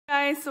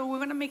guys, so we're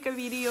gonna make a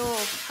video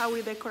of how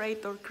we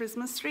decorate our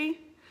Christmas tree.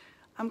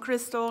 I'm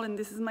Crystal and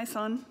this is my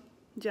son,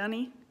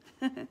 Johnny.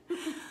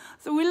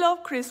 So we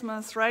love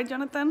Christmas, right,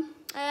 Jonathan?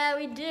 Yeah,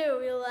 we do.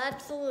 We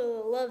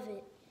absolutely love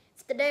it.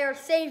 It's the day our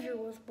Savior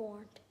was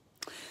born.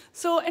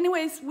 So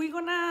anyways, we're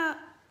gonna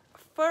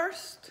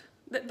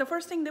the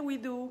first thing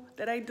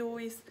that I do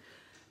is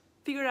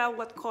figure out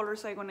what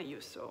colors I'm gonna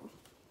use. So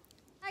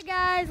hi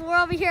guys, we're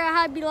over here at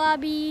Hobby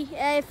Lobby.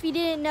 If you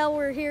didn't know,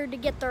 we're here to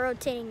get the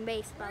rotating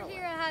base. We're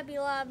here at Hobby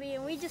Lobby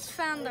and we just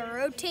found the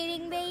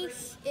rotating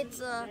base. It's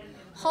a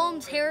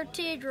Home's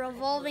Heritage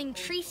revolving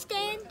tree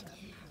stand.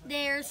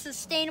 They're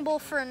sustainable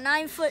for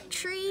 9-foot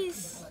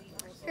trees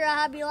here at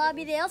Hobby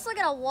Lobby. They also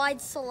got a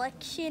wide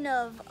selection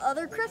of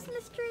other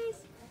Christmas trees,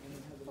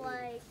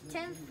 like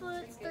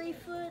 10-foot,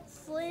 3-foot,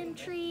 slim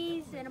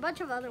trees, and a bunch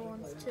of other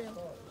ones too.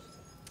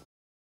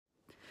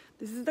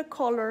 this is the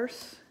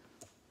colors,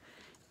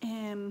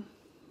 and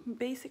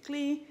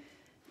basically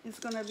it's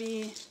gonna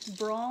be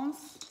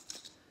bronze,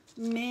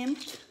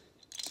 mint,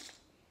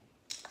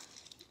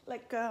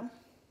 like a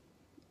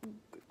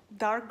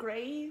dark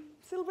gray,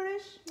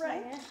 silverish,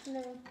 right? Yeah,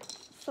 no.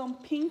 Some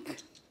pink.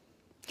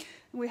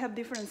 We have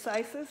different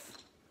sizes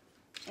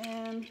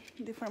and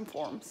different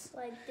forms.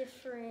 Like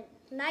different,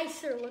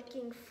 nicer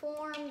looking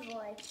forms,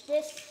 like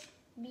this,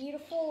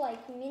 beautiful,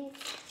 like mint.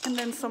 And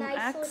then some nice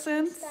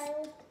accents.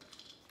 style.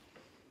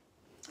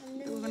 And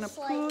then We're gonna this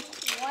like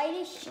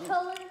whitish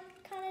color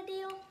kind of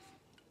deal.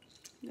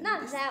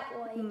 Not that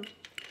white.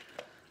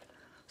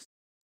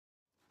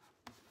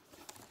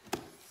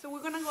 So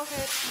we're gonna go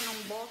ahead and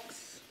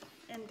unbox,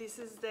 and this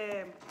is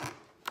the,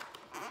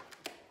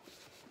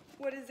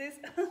 what is this?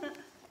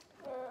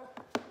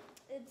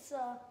 It's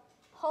a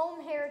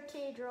Home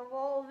Heritage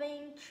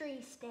revolving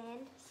tree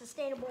stand,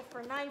 sustainable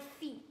for 9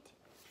 feet.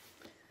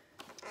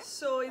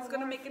 So it's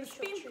gonna make it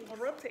spin or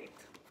rotate.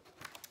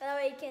 That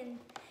way you can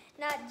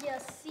not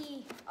just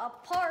see a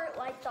part,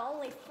 like the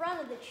only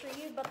front of the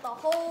tree, but the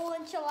whole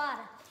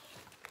enchilada.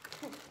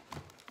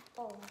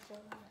 Whole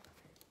enchilada.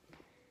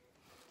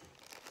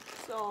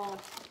 So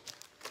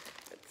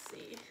let's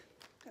see.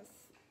 That's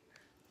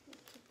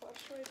a box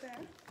right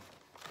there.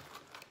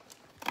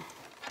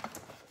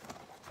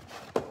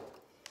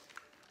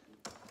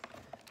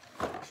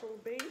 Actual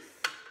base.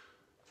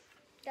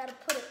 Gotta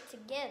put it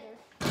together,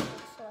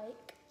 looks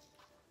like.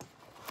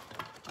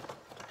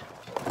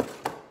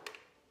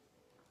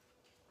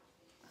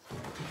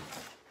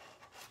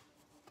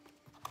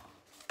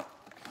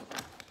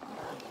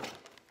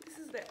 This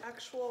is the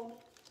actual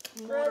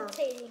motor.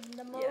 Rotating,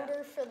 the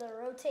motor for the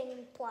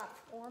rotating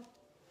platform.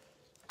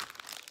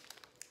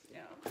 Yeah.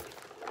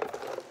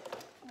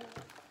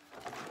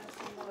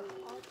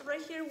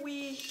 Right here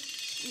we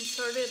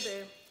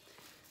inserted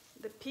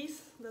the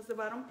piece, that's the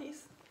bottom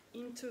piece,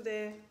 into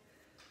the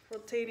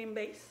rotating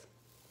base.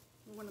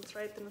 I'm gonna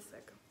try it in a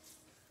second.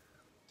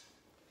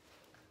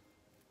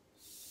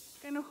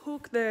 Gonna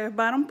hook the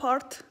bottom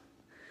part.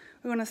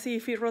 We're gonna see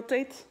if it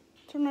rotates.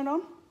 Turn it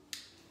on.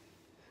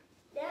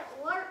 That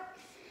works.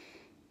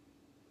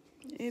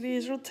 It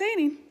is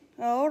rotating.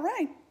 All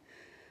right.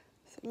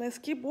 So let's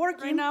keep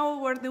working. Right now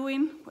what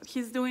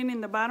he's doing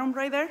in the bottom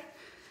right there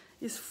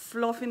is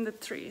fluffing the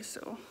tree.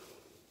 So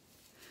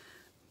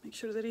make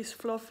sure that it's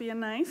fluffy and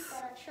nice.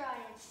 Gotta try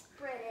and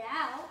spread it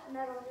out, and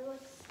that way it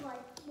looks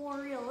like more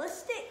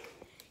realistic.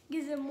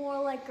 Gives it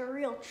more like a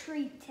real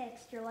tree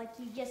texture, like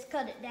you just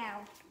cut it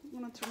down.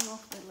 I'm gonna turn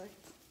off the light.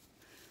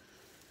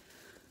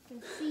 You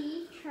can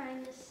see,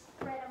 trying to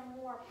spread them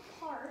more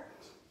apart.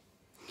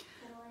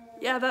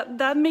 Yeah,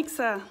 that makes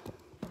a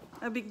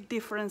big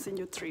difference in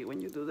your tree when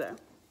you do that.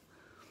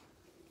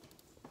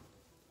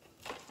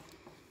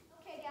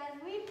 Okay guys,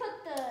 we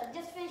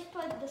just finished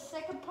putting the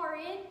second part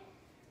in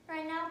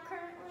right now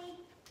currently.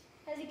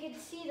 As you can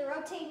see, the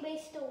rotating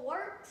base still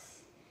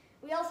works.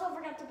 We also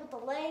forgot to put the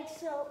legs,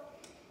 so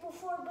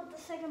before we put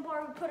the second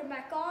part, we put them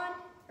back on,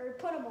 or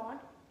put them on.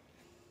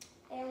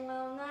 And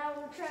well, now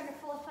we're trying to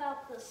fluff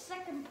out the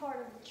second part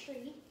of the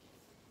tree,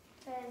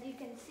 as you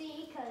can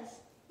see, because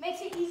it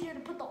makes it easier to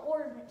put the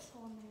ornaments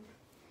on there.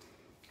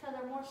 Because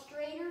they're more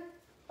straighter,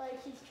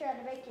 like he's trying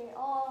to make it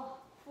all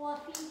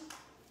fluffy.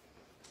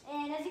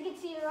 And as you can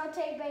see, the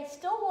rotating base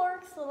still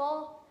works with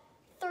all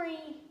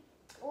 3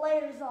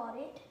 layers on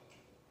it.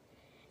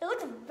 It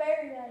looks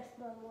very nice,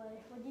 by the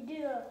way. When you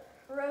do the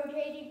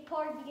rotating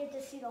part, you get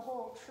to see the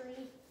whole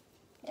tree.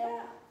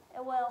 Yeah.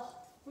 Well,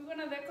 We're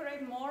gonna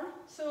decorate more.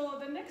 So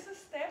the next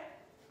step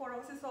for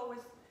us is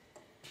always,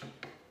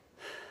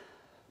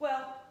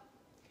 well,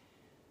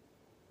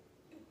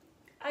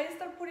 I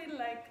start putting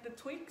like the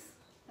twigs,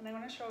 and I'm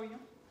gonna show you,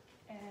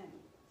 and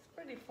it's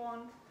pretty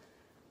fun.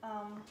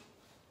 yeah,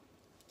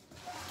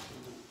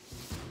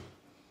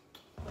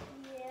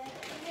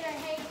 we're gonna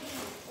hang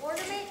these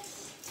ornaments.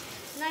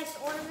 Nice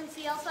ornaments.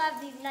 We also have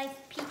these nice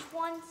peach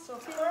ones. So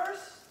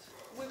first,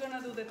 we're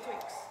gonna do the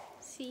twigs.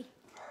 See.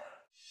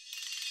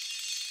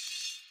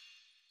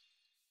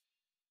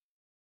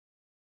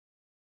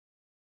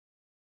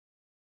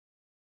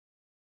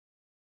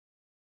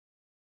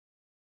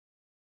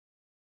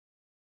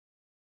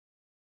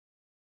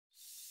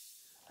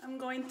 I'm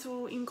going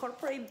to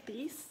incorporate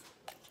this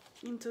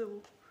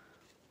into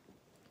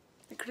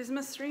the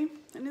Christmas tree,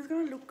 and it's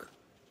gonna look,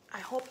 I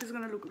hope it's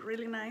gonna look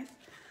really nice.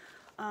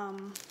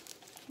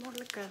 More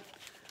like a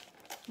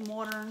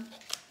modern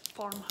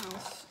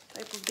farmhouse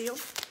type of deal.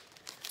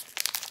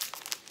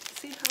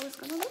 See how it's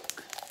gonna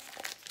look.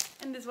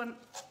 And this one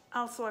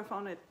also I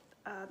found it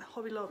at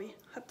Hobby Lobby.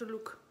 Had to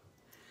look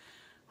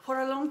for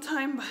a long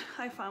time, but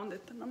I found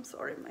it. And I'm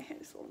sorry my hair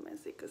is all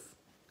messy because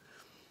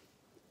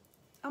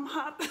I'm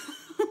hot.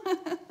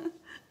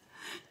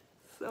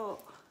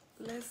 So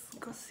let's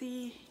go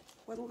see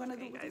what we're gonna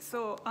do, guys.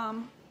 So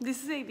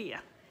this is the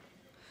idea.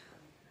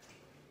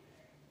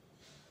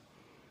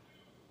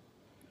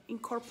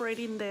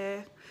 Incorporating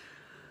the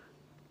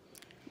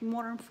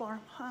modern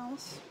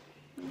farmhouse.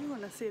 You're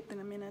gonna see it in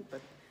a minute,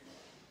 but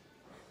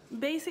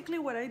basically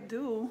what I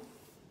do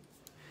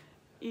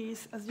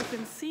is, as you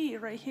can see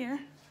right here,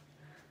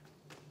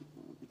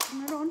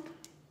 turn it on.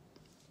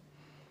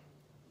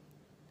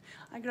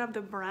 I grab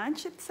the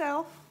branch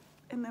itself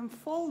and then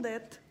fold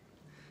it,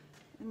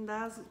 and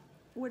that's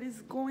what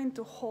it's going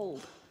to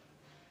hold.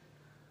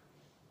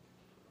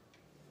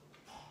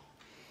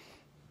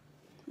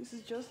 This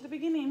is just the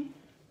beginning.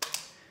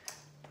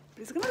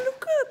 But it's gonna look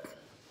good.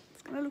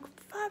 It's gonna look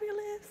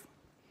fabulous.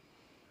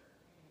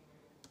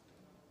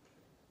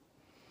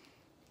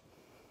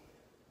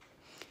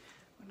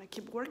 I'm gonna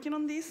keep working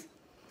on this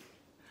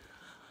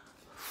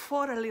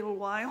for a little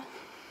while.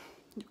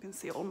 You can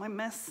see all my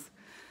mess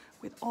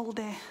with all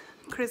the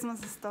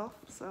Christmas stuff,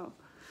 so